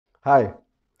Hi,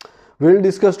 we will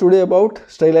discuss today about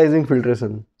sterilizing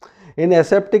filtration. In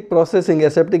aseptic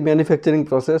manufacturing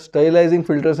process, sterilizing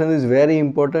filtration is very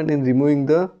important in removing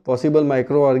the possible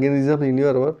microorganisms in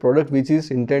your product which is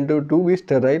intended to be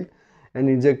sterile and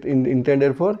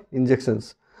intended for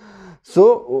injections.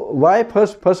 So, why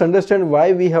first understand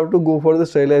why we have to go for the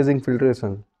sterilizing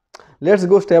filtration. Let's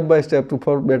go step by step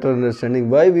for better understanding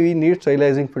why we need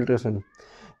sterilizing filtration.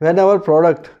 When our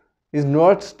product is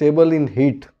not stable in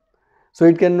heat, so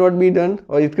it cannot be done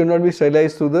or it cannot be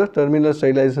sterilized through the terminal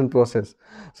sterilization process.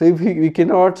 So if we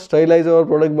cannot sterilize our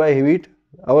product by heat,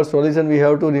 our solution, we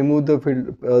have to remove the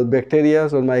bacteria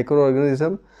or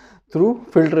microorganism through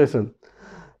filtration.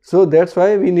 So that's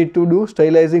why we need to do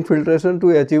sterilizing filtration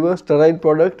to achieve a sterile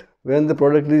product when the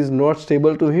product is not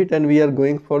stable to heat and we are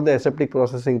going for the aseptic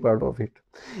processing part of it.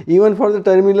 Even for the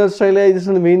terminal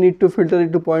sterilization, we need to filter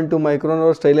it to 0.2 micron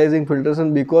or sterilizing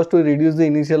filtration because to reduce the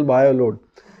initial bio load.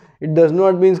 It does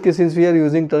not mean that since we are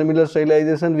using terminal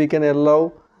sterilization, we can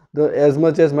allow as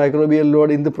much as microbial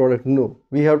load in the product. No,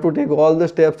 we have to take all the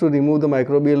steps to remove the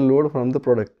microbial load from the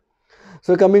product.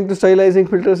 So coming to sterilizing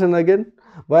filtration again,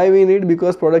 why we need?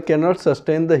 Because product cannot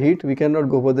sustain the heat, we cannot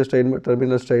go for the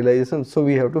terminal sterilization, so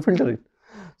we have to filter it.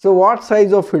 So what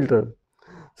size of filter?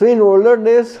 So in older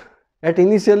days, at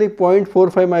initially 0.45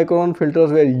 micron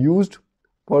filters were used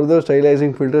for the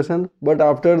sterilizing filtration, but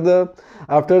after the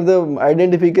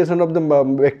identification of the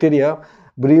bacteria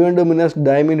Brevidomonas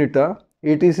diminuta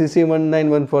ETCC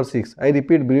 19146, I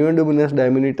repeat, Brevidomonas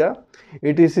diminuta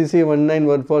ETCC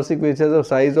 19146, which has a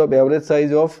size of average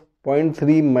size of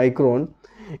 0.3 micron,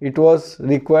 it was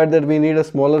required that we need a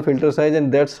smaller filter size,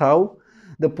 and that's how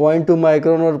the 0.2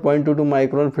 micron or 0.22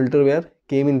 micron filter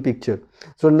came in picture.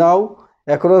 So now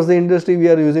across the industry we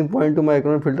are using 0.2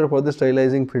 micron filter for the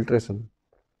sterilizing filtration.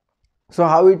 So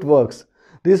how it works?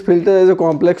 This filter has a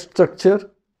complex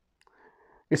structure.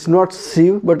 It's not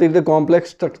sieve, but it's a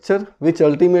complex structure which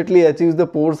ultimately achieves the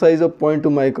pore size of 0.2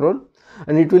 micron,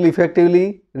 and it will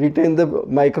effectively retain the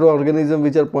microorganisms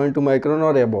which are 0.2 micron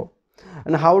or above.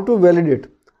 And how to validate?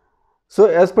 So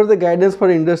as per the guidance for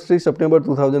industry September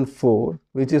 2004,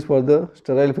 which is for the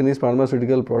sterile finished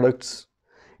pharmaceutical products,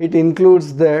 it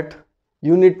includes that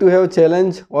you need to have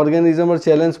challenge organism or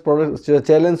challenge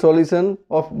solution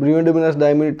of Brevidomonas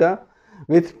diminuta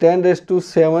with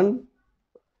 10⁻⁷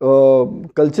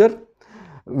 culture,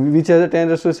 which has a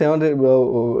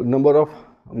 10⁻⁷ number of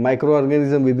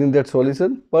microorganism within that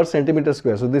solution per centimeter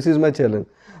square. So this is my challenge.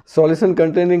 Solution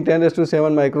containing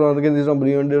 10⁻⁷ microorganism of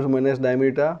Brevidomonas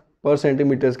diminuta per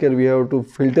centimeter square, we have to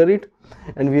filter it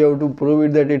and we have to prove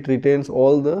it that it retains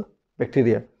all the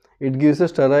bacteria. It gives a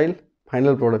sterile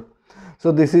final product.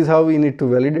 So this is how we need to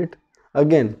validate.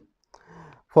 Again,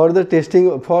 for the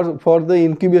testing, for the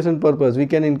incubation purpose, we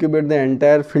can incubate the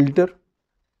entire filter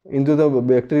into the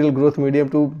bacterial growth medium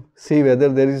to see whether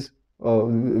there is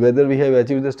whether we have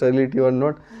achieved the sterility or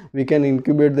not. We can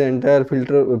incubate the entire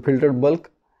filtered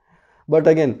bulk. But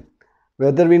again,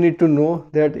 whether we need to know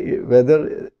that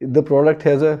whether the product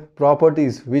has a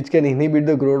properties which can inhibit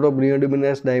the growth of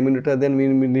Brevidomonas diminuta, then we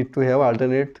need to have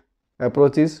alternate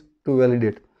approaches to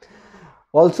validate.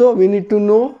 Also, we need to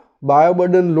know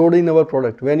bioburden load in our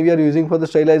product. When we are using for the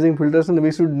sterilizing filtration, we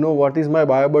should know what is my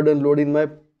bioburden load in my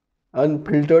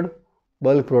unfiltered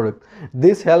bulk product.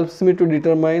 This helps me to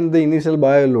determine the initial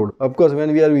bio load. Of course,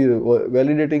 when we are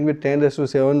validating with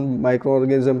 10⁻⁷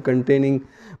 microorganism containing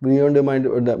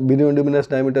Brevidomonas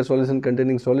diminuta solution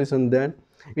containing solution, then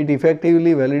it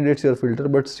effectively validates your filter,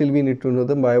 but still we need to know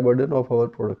the bioburden of our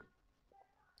product.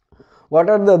 What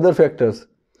are the other factors?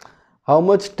 How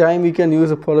much time we can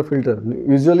use for a filter?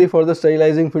 Usually for the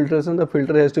sterilizing filtration, the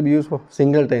filter has to be used for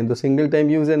single time. The single time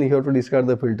use, and you have to discard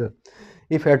the filter.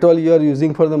 If at all you are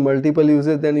using for the multiple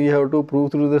uses, then you have to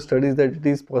prove through the studies that it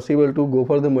is possible to go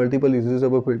for the multiple uses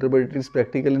of a filter, but it is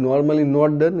practically normally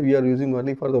not done. We are using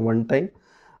only for the one time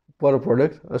for a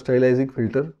product, a sterilizing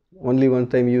filter, only one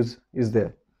time use is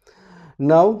there.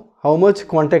 Now, how much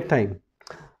contact time?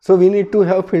 So we need to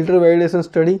have filter validation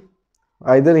study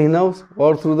either in-house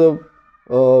or through the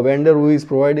vendor who is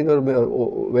providing us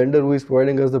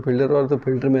the filter, or the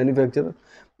filter manufacturer.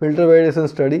 Filter validation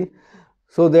study,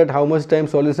 so that how much time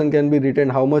solution can be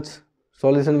retained, how much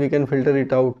solution we can filter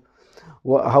it out,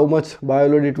 how much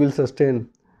bioload it will sustain,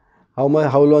 how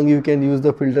long you can use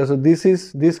the filter. So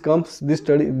this comes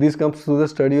through the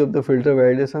study of the filter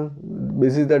validation.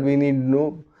 Basis that we need to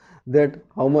know that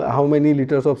how many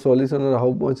liters of solution or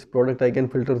how much product I can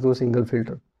filter through a single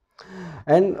filter.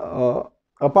 And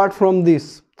apart from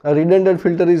this, a redundant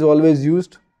filter is always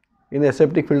used in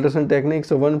aseptic filtration technique.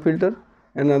 So one filter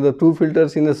and another two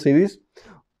filters in a series.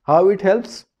 How it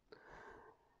helps?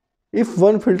 If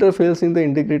one filter fails in the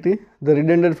integrity, the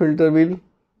redundant filter will,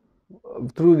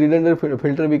 through redundant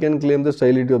filter we can claim the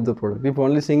sterility of the product. If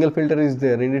only single filter is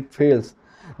there and it fails,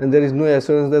 and there is no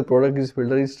assurance that product is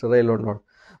filter is sterile or not.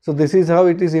 So this is how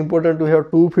it is important to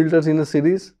have two filters in a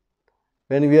series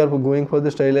when we are going for the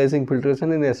sterilizing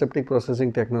filtration in aseptic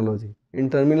processing technology. In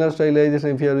terminal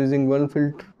sterilization, if you are using one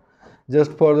filter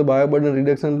just for the bioburden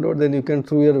reduction load, then you can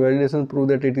through your validation prove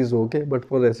that it is okay. But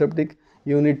for aseptic,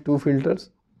 you need two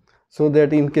filters, so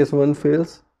that in case one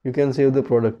fails, you can save the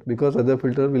product because other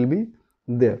filter will be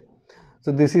there.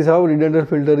 So this is how redundant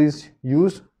filter is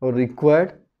used or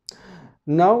required.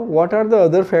 Now what are the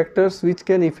other factors which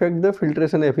can affect the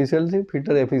filtration efficiency,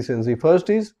 filter efficiency? First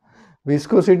is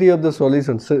viscosity of the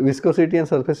solution, viscosity and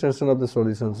surface tension of the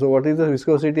solution. So what is the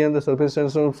viscosity and the surface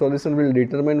tension of solution will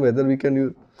determine whether we can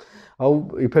use, how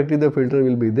effective the filter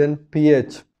will be. Then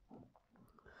pH,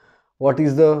 what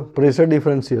is the pressure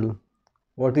differential,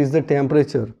 what is the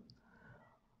temperature,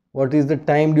 what is the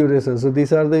time duration. So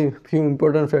these are the few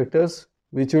important factors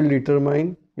which will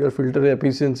determine your filter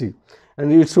efficiency,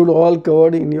 and it should all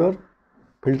covered in your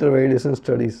filter validation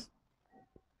studies.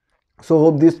 So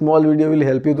hope this small video will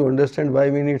help you to understand why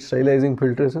we need sterilizing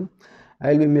filtration.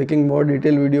 I will be making more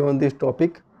detailed video on this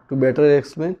topic to better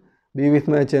explain. Be with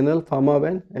my channel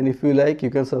PharmaVen, and if you like,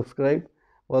 you can subscribe.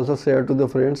 Also share to the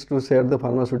friends to share the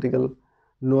pharmaceutical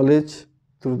knowledge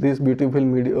through this beautiful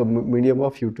medium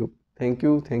of YouTube. Thank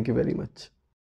you very much.